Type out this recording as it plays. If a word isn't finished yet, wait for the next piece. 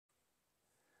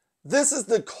This is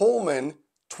the Coleman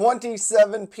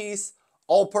 27-piece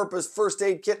all-purpose first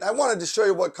aid kit. I wanted to show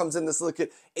you what comes in this little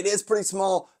kit. It is pretty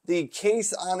small. The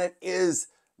case on it is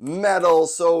metal,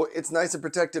 so it's nice and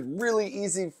protected. Really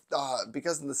easy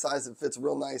because of the size. It fits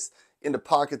real nice into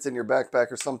pockets in your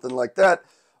backpack or something like that,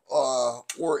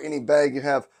 or any bag you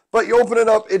have. But you open it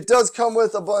up. It does come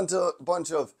with a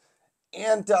bunch of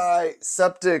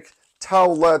antiseptic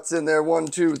towelettes in there. 1,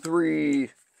 2, 3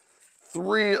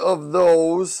 of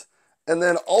those. And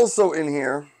then also in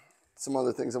here, some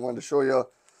other things I wanted to show you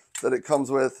that it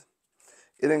comes with.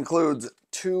 It includes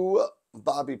 2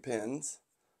 bobby pins,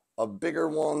 a bigger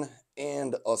one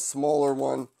and a smaller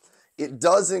one. It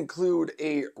does include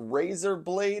a razor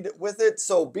blade with it,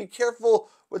 so be careful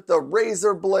with the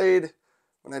razor blade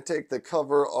when I take the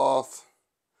cover off.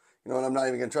 You know what, I'm not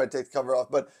even going to try to take the cover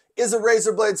off, but is a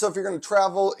razor blade, so if you're going to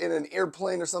travel in an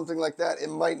airplane or something like that,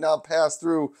 it might not pass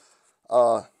through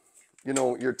you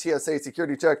know, your TSA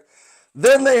security check.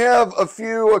 Then they have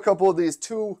a couple of these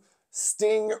 2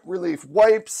 sting relief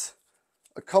wipes,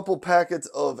 a couple packets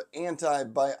of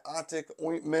antibiotic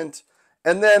ointment,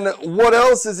 and then what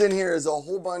else is in here is a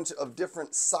whole bunch of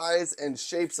different size and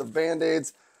shapes of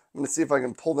band-aids. I'm going to see if I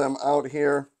can pull them out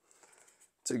here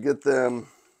to get them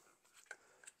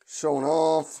shown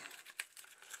off.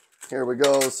 Here we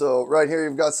go. So right here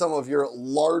you've got some of your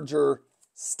larger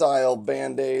style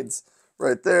band-aids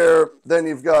right there. Then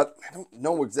you've got, I don't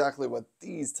know exactly what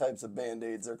these types of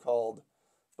band-aids are called,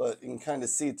 but you can kind of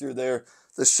see through there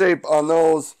the shape on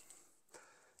those.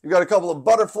 You've got a couple of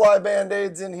butterfly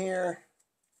band-aids in here.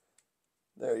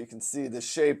 There you can see the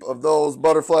shape of those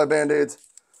butterfly band-aids.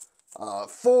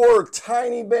 4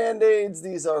 tiny band-aids.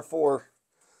 These are for,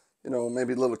 you know,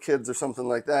 maybe little kids or something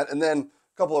like that. And then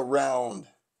a couple of round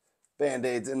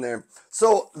band-aids in there.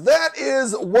 So that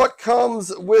is what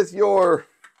comes with your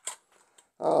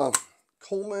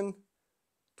Coleman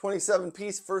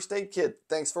 27-piece first aid kit.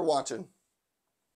 Thanks for watching.